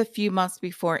 This was a few months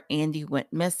before Andy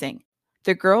went missing.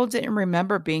 The girl didn't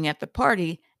remember being at the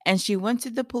party, and she went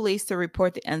to the police to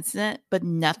report the incident, but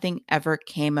nothing ever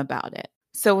came about it.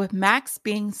 So with Max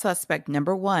being suspect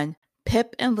number one,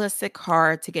 Pip enlisted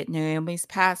Kara to get Naomi's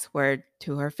password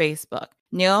to her Facebook.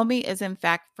 Naomi is in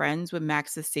fact friends with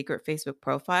Max's secret Facebook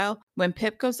profile. When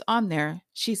Pip goes on there,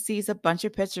 she sees a bunch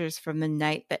of pictures from the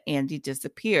night that Andy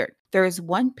disappeared. There is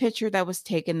one picture that was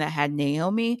taken that had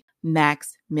Naomi,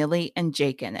 Max, Millie, and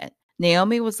Jake in it.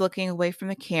 Naomi was looking away from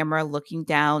the camera, looking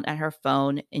down at her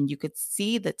phone, and you could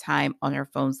see the time on her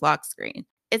phone's lock screen.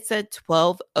 It said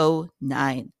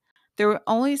 12:09. There were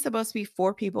only supposed to be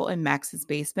 4 people in Max's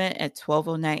basement at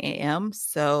 12:09 a.m.,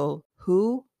 so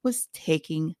who was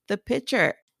taking the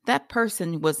picture? That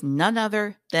person was none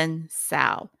other than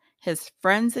Sal. His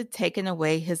friends had taken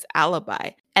away his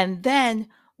alibi. And then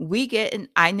we get an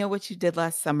I know what you did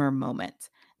last summer moment.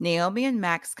 Naomi and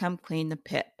Max come clean to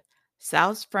Pip.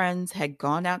 Sal's friends had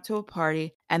gone out to a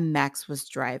party and Max was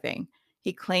driving.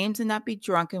 He claimed to not be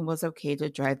drunk and was okay to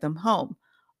drive them home.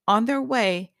 On their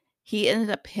way, he ended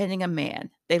up hitting a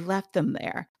man. They left him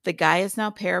there. The guy is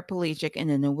now paraplegic and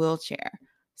in a wheelchair.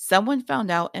 Someone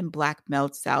found out and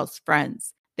blackmailed Sal's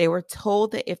friends. They were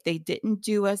told that if they didn't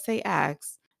do as they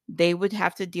asked, they would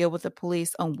have to deal with the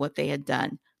police on what they had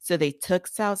done. So they took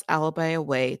Sal's alibi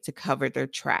away to cover their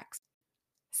tracks.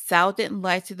 Sal didn't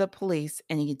lie to the police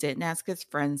and he didn't ask his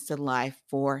friends to lie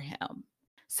for him.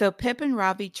 So Pip and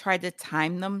Ravi tried to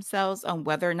time themselves on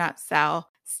whether or not Sal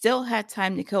still had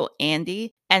time to kill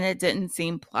Andy, and it didn't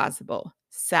seem plausible.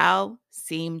 Sal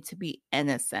seemed to be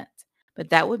innocent, but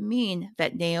that would mean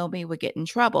that Naomi would get in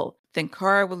trouble. Then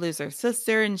Kara would lose her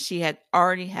sister, and she had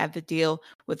already had the deal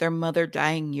with her mother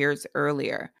dying years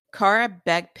earlier. Kara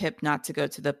begged Pip not to go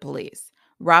to the police.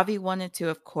 Ravi wanted to,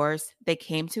 of course. They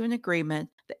came to an agreement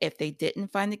that if they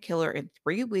didn't find the killer in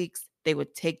 3 weeks, they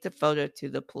would take the photo to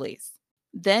the police.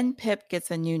 Then Pip gets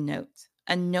a new note,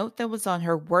 a note that was on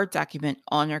her Word document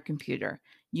on her computer.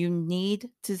 You need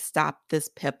to stop this,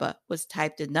 Pippa, was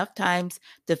typed enough times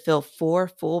to fill 4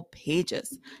 full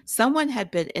pages. Someone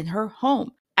had been in her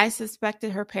home. I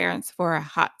suspected her parents for a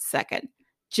hot second.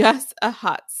 Just a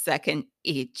hot second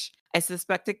each. I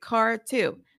suspected Kara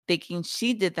too, thinking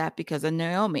she did that because of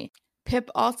Naomi. Pip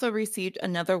also received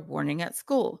another warning at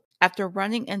school. After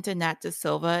running into Nat De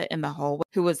Silva in the hallway,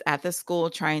 who was at the school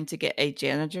trying to get a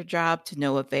janitor job to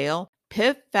no avail,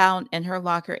 Pip found in her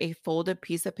locker a folded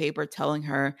piece of paper telling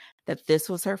her that this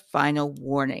was her final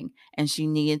warning and she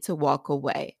needed to walk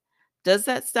away. Does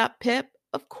that stop Pip?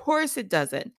 Of course it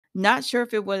doesn't. Not sure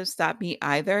if it would have stopped me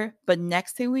either, but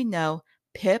next thing we know,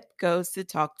 Pip goes to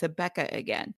talk to Becca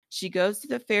again. She goes to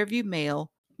the Fairview Mail.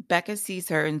 Becca sees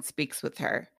her and speaks with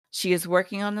her. She is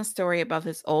working on a story about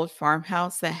this old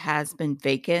farmhouse that has been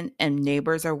vacant and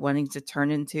neighbors are wanting to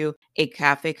turn into a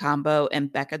cafe combo,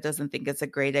 and Becca doesn't think it's a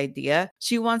great idea.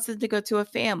 She wants it to go to a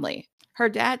family. Her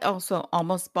dad also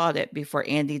almost bought it before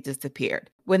Andy disappeared.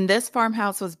 When this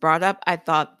farmhouse was brought up, I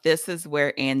thought this is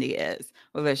where Andy is.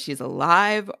 Whether she's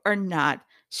alive or not,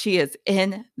 she is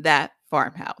in that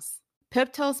farmhouse.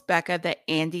 Pip tells Becca that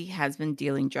Andy has been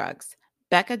dealing drugs.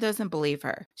 Becca doesn't believe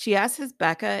her. She asks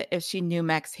Becca if she knew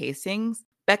Max Hastings.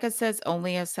 Becca says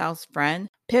only as Sal's friend.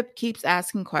 Pip keeps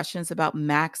asking questions about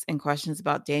Max and questions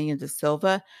about Daniel De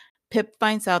Silva. Pip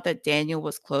finds out that Daniel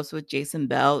was close with Jason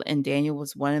Bell, and Daniel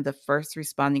was one of the first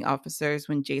responding officers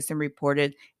when Jason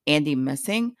reported Andy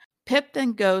missing. Pip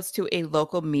then goes to a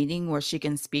local meeting where she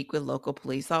can speak with local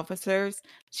police officers.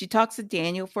 She talks to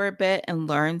Daniel for a bit and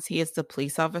learns he is the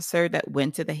police officer that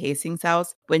went to the Hastings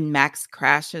house when Max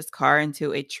crashed his car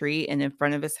into a tree and in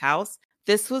front of his house.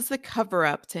 This was the cover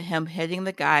up to him hitting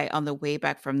the guy on the way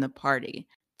back from the party.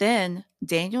 Then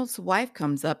Daniel's wife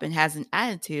comes up and has an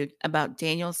attitude about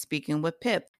Daniel speaking with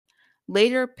Pip.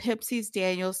 Later, Pip sees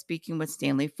Daniel speaking with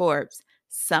Stanley Forbes.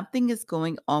 Something is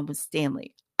going on with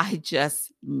Stanley. I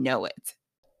just know it.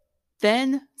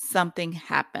 Then something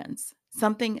happens.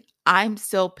 Something I'm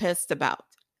still pissed about.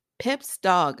 Pip's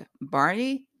dog,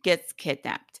 Barney, gets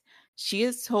kidnapped. She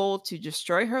is told to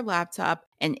destroy her laptop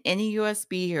and any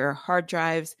USB or hard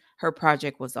drives her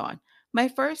project was on. My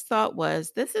first thought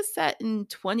was, this is set in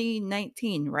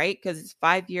 2019, right? Because it's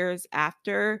 5 years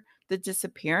after the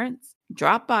disappearance.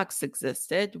 Dropbox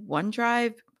existed,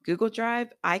 OneDrive, Google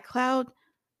Drive, iCloud.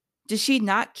 Did she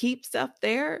not keep stuff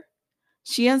there?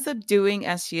 She ends up doing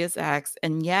as she is asked,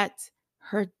 and yet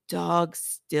her dog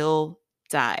still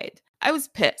died. I was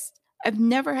pissed. I've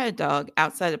never had a dog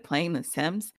outside of playing The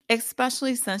Sims,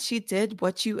 especially since she did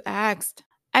what you asked.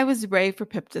 I was ready for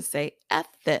Pip to say, F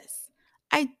this.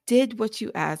 I did what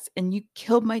you asked and you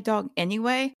killed my dog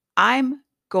anyway. I'm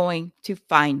going to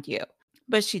find you.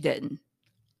 But she didn't.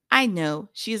 I know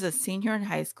she's a senior in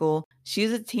high school.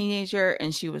 She's a teenager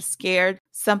and she was scared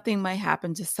something might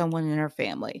happen to someone in her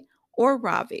family. Or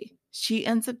Ravi. She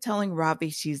ends up telling Ravi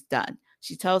she's done.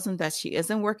 She tells him that she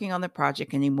isn't working on the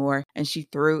project anymore and she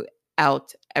threw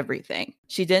out everything.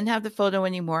 She didn't have the photo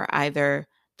anymore either,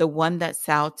 the one that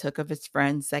Sal took of his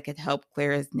friends that could help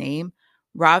clear his name.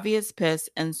 Ravi is pissed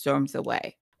and storms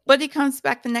away. But he comes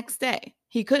back the next day.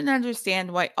 He couldn't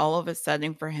understand why all of a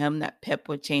sudden for him that Pip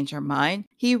would change her mind.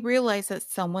 He realized that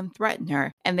someone threatened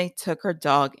her and they took her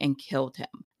dog and killed him.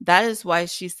 That is why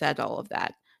she said all of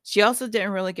that. She also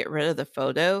didn't really get rid of the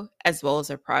photo as well as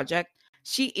her project.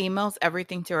 She emails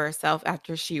everything to herself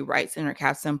after she writes in her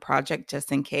capstone project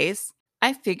just in case.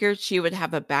 I figured she would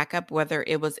have a backup whether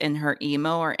it was in her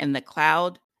email or in the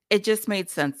cloud. It just made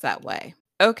sense that way.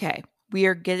 Okay, we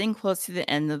are getting close to the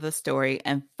end of the story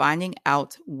and finding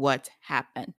out what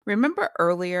happened. Remember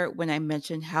earlier when I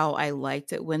mentioned how I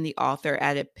liked it when the author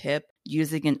added Pip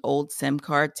using an old SIM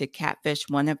card to catfish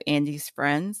one of Andy's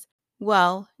friends?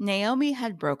 Well, Naomi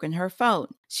had broken her phone.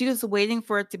 She was waiting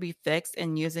for it to be fixed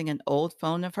and using an old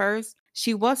phone of hers.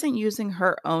 She wasn't using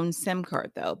her own SIM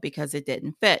card though because it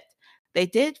didn't fit. They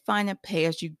did find a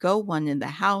pay-as-you-go one in the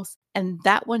house, and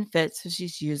that one fits, so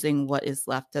she's using what is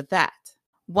left of that.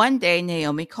 One day,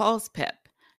 Naomi calls Pip.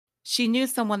 She knew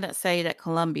someone that studied at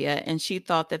Columbia, and she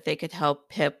thought that they could help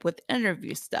Pip with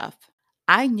interview stuff.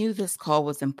 I knew this call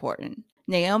was important.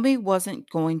 Naomi wasn't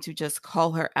going to just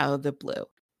call her out of the blue.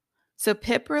 So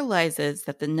Pip realizes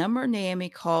that the number Naomi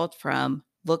called from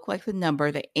looked like the number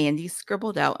that Andy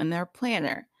scribbled out in their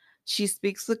planner. She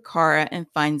speaks with Kara and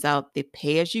finds out the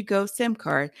pay-as-you-go SIM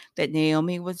card that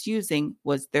Naomi was using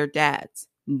was their dad's,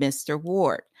 Mr.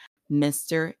 Ward,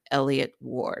 Mr. Elliot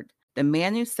Ward, the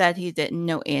man who said he didn't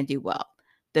know Andy well,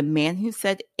 the man who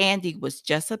said Andy was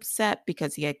just upset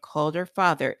because he had called her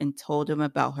father and told him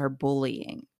about her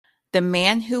bullying. The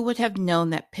man who would have known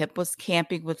that Pip was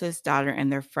camping with his daughter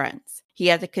and their friends. He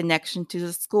had a connection to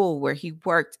the school where he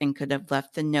worked and could have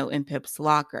left the note in Pip's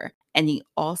locker. And he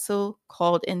also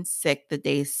called in sick the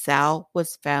day Sal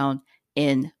was found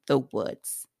in the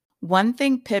woods. One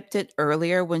thing Pip did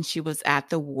earlier when she was at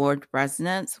the Ward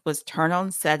residence was turn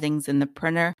on settings in the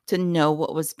printer to know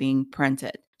what was being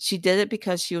printed. She did it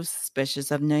because she was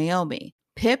suspicious of Naomi.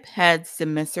 Pip heads to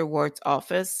Mr. Ward's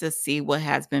office to see what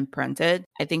has been printed.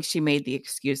 I think she made the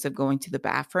excuse of going to the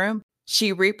bathroom.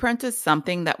 She reprinted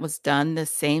something that was done the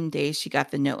same day she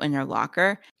got the note in her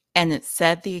locker, and it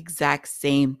said the exact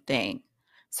same thing.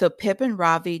 So Pip and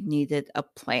Ravi needed a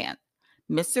plan.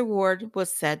 Mr. Ward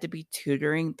was said to be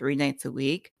tutoring 3 nights a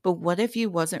week, but what if he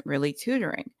wasn't really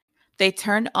tutoring? They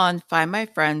turned on Find My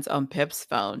Friends on Pip's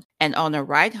phone, and on a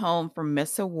ride home from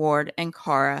Mr. Ward and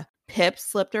Kara, Pip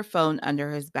slipped her phone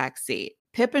under his back seat.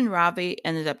 Pip and Ravi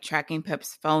ended up tracking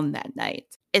Pip's phone that night.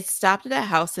 It stopped at a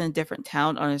house in a different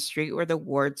town on a street where the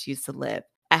Wards used to live,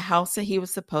 a house that he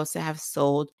was supposed to have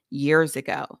sold years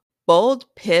ago. Bold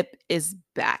Pip is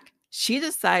back. She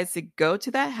decides to go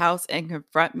to that house and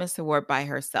confront Mr. Ward by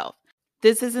herself.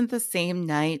 This isn't the same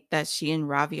night that she and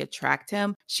Ravi attract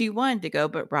him. She wanted to go,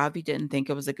 but Ravi didn't think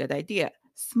it was a good idea.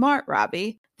 Smart,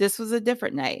 Ravi. This was a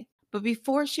different night. But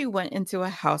before she went into a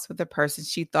house with a person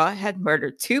she thought had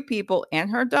murdered 2 people and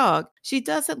her dog, she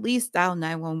does at least dial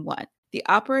 911. The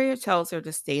operator tells her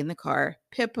to stay in the car.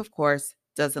 Pip, of course,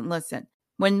 doesn't listen.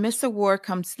 When Mr. Ward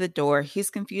comes to the door, he's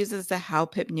confused as to how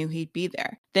Pip knew he'd be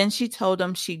there. Then she told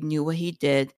him she knew what he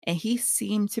did, and he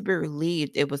seemed to be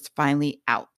relieved it was finally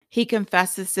out. He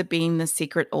confesses to being the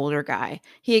secret older guy.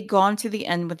 He had gone to the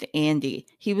end with Andy.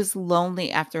 He was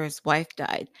lonely after his wife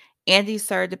died. Andy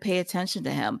started to pay attention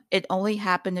to him. It only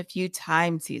happened a few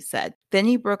times, he said. Then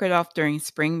he broke it off during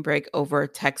spring break over a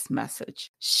text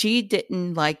message. She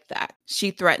didn't like that.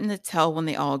 She threatened to tell when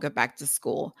they all got back to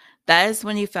school. That is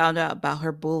when he found out about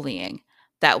her bullying.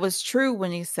 That was true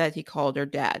when he said he called her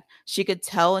dad. She could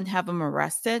tell and have him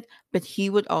arrested, but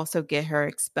he would also get her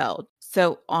expelled.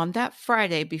 So on that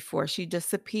Friday before she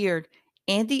disappeared,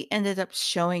 Andy ended up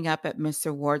showing up at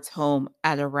Mr. Ward's home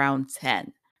at around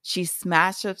 10. She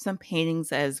smashed up some paintings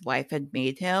that his wife had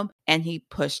made him, and he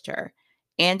pushed her.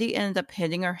 Andy ended up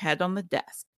hitting her head on the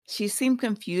desk. She seemed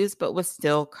confused but was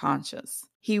still conscious.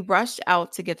 He rushed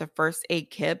out to get the first aid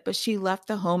kit, but she left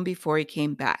the home before he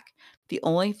came back. The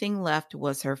only thing left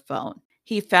was her phone.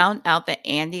 He found out that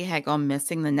Andy had gone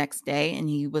missing the next day, and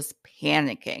he was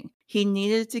panicking. He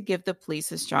needed to give the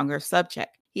police a stronger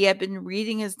subject. He had been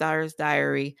reading his daughter's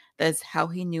diary. That is how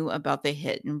he knew about the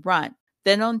hit and run.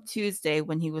 Then on Tuesday,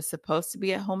 when he was supposed to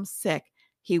be at home sick,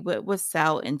 he went with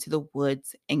Sal into the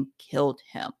woods and killed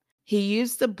him. He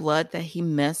used the blood that he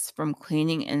missed from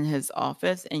cleaning in his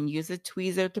office and used a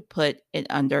tweezer to put it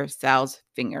under Sal's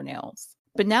fingernails.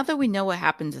 But now that we know what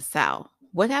happened to Sal,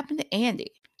 what happened to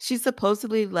Andy? She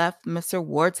supposedly left Mr.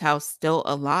 Ward's house still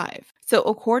alive. So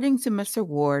according to Mr.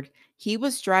 Ward, he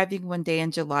was driving one day in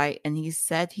July and he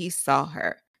said he saw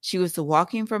her. She was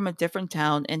walking from a different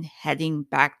town and heading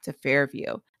back to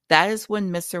Fairview. That is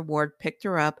when Mr. Ward picked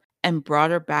her up and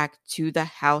brought her back to the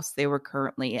house they were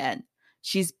currently in.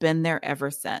 She's been there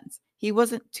ever since. He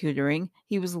wasn't tutoring,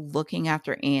 he was looking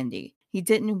after Andy. He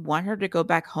didn't want her to go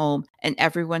back home and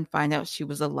everyone find out she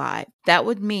was alive. That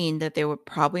would mean that they would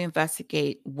probably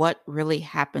investigate what really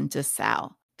happened to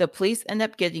Sal. The police end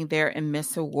up getting there and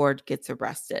Mr. Ward gets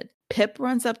arrested. Pip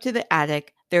runs up to the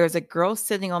attic. There is a girl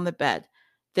sitting on the bed.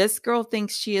 This girl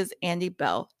thinks she is Andy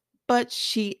Bell, but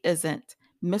she isn't.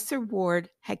 Mr. Ward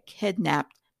had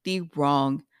kidnapped the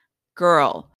wrong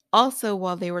girl. Also,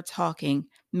 while they were talking,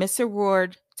 Mr.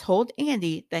 Ward told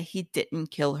Andy that he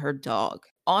didn't kill her dog.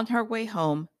 On her way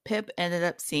home, Pip ended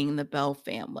up seeing the Bell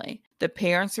family. The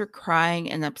parents were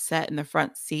crying and upset in the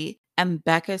front seat, and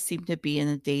Becca seemed to be in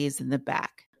a daze in the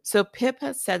back. So Pip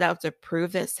had set out to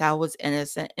prove that Sal was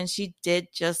innocent, and she did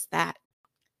just that.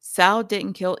 Sal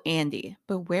didn't kill Andy,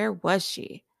 but where was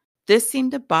she? This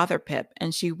seemed to bother Pip,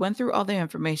 and she went through all the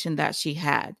information that she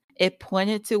had. It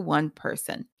pointed to one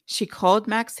person. She called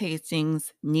Max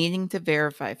Hastings, needing to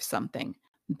verify something.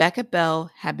 Becca Bell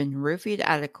had been roofied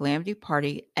at a Calamity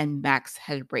party, and Max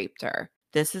had raped her.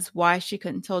 This is why she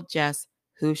couldn't tell Jess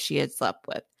who she had slept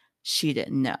with. She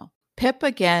didn't know. Pip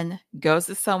again goes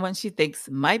to someone she thinks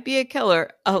might be a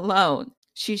killer alone.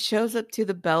 She shows up to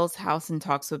the Bell's house and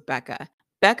talks with Becca.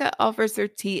 Becca offers her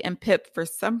tea and Pip, for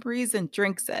some reason,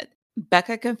 drinks it.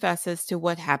 Becca confesses to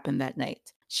what happened that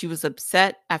night. She was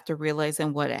upset after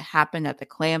realizing what had happened at the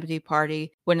Calamity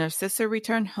party. When her sister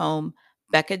returned home,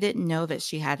 Becca didn't know that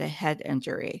she had a head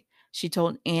injury. She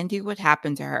told Andy what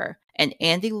happened to her, and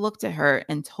Andy looked at her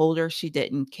and told her she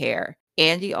didn't care.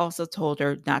 Andy also told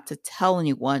her not to tell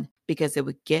anyone because it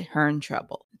would get her in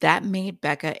trouble. That made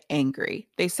Becca angry.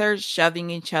 They started shoving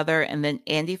each other, and then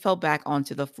Andy fell back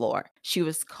onto the floor. She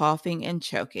was coughing and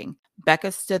choking.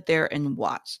 Becca stood there and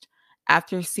watched.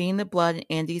 After seeing the blood in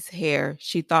Andy's hair,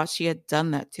 she thought she had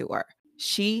done that to her.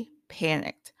 She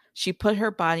panicked. She put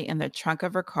her body in the trunk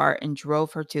of her car and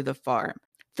drove her to the farm,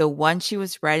 the one she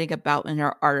was writing about in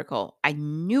her article. I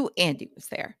knew Andy was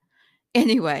there.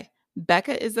 Anyway,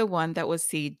 Becca is the one that was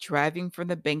seen driving from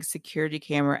the bank security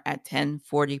camera at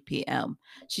 10:40 p.m.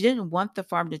 She didn't want the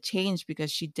farm to change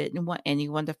because she didn't want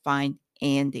anyone to find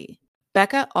Andy.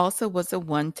 Becca also was the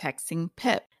one texting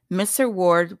Pip. Mr.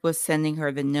 Ward was sending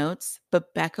her the notes,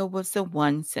 but Becca was the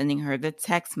one sending her the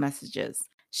text messages.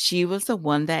 She was the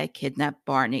one that had kidnapped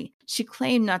Barney. She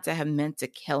claimed not to have meant to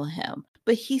kill him,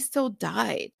 but he still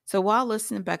died. So while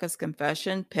listening to Becca's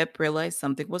confession, Pip realized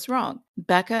something was wrong.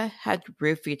 Becca had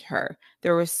roofied her.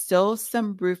 There were still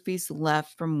some roofies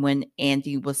left from when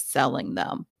Andy was selling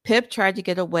them. Pip tried to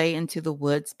get away into the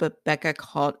woods, but Becca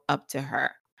called up to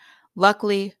her.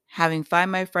 Luckily, having Find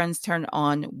My Friends turned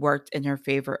on worked in her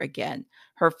favor again.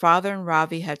 Her father and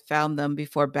Ravi had found them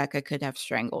before Becca could have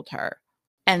strangled her.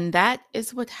 And that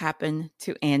is what happened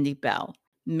to Andy Bell.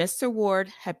 Mr.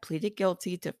 Ward had pleaded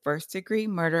guilty to first-degree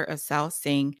murder of Sal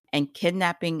Singh and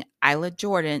kidnapping Isla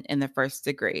Jordan in the first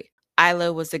degree.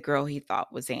 Isla was the girl he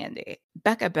thought was Andy.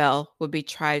 Becca Bell would be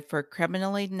tried for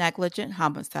criminally negligent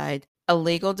homicide,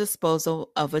 illegal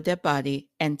disposal of a dead body,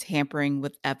 and tampering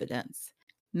with evidence.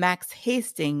 Max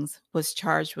Hastings was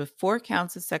charged with 4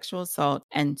 counts of sexual assault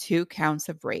and 2 counts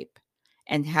of rape.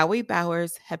 And Howie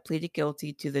Bowers had pleaded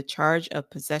guilty to the charge of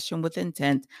possession with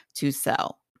intent to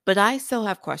sell. But I still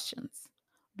have questions.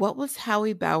 What was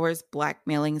Howie Bowers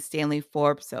blackmailing Stanley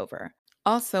Forbes over?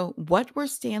 Also, what were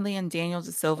Stanley and Daniel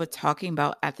Da Silva talking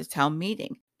about at the town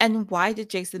meeting? And why did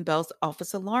Jason Bell's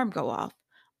office alarm go off?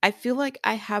 I feel like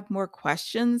I have more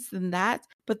questions than that,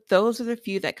 but those are the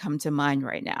few that come to mind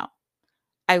right now.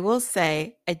 I will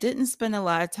say I didn't spend a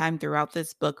lot of time throughout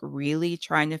this book really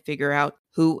trying to figure out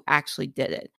who actually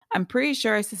did it. I'm pretty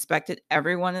sure I suspected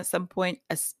everyone at some point,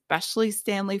 especially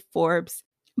Stanley Forbes,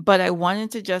 but I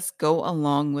wanted to just go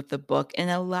along with the book and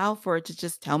allow for it to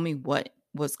just tell me what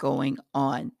was going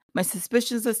on. My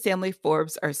suspicions of Stanley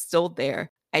Forbes are still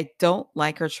there. I don't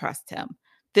like or trust him.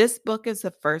 This book is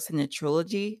the first in a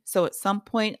trilogy, so at some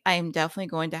point I am definitely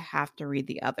going to have to read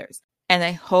the others. And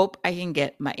I hope I can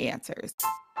get my answers.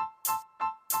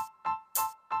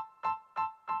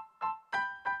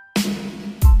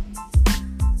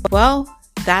 Well,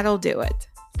 that'll do it.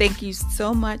 Thank you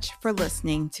so much for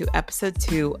listening to episode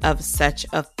 2 of Such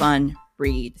a Fun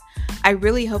Read. I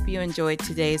really hope you enjoyed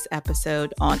today's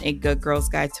episode on A Good Girl's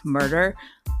Guide to Murder.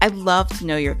 I'd love to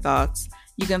know your thoughts.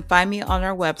 You can find me on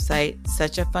our website,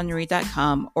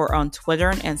 suchafunread.com, or on Twitter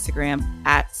and Instagram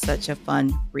at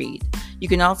suchafunread. You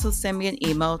can also send me an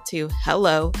email to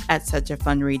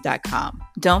hello@suchafunread.com.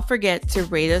 Don't forget to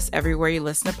rate us everywhere you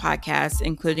listen to podcasts,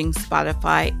 including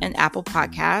Spotify and Apple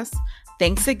Podcasts.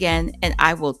 Thanks again, and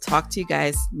I will talk to you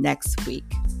guys next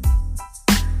week.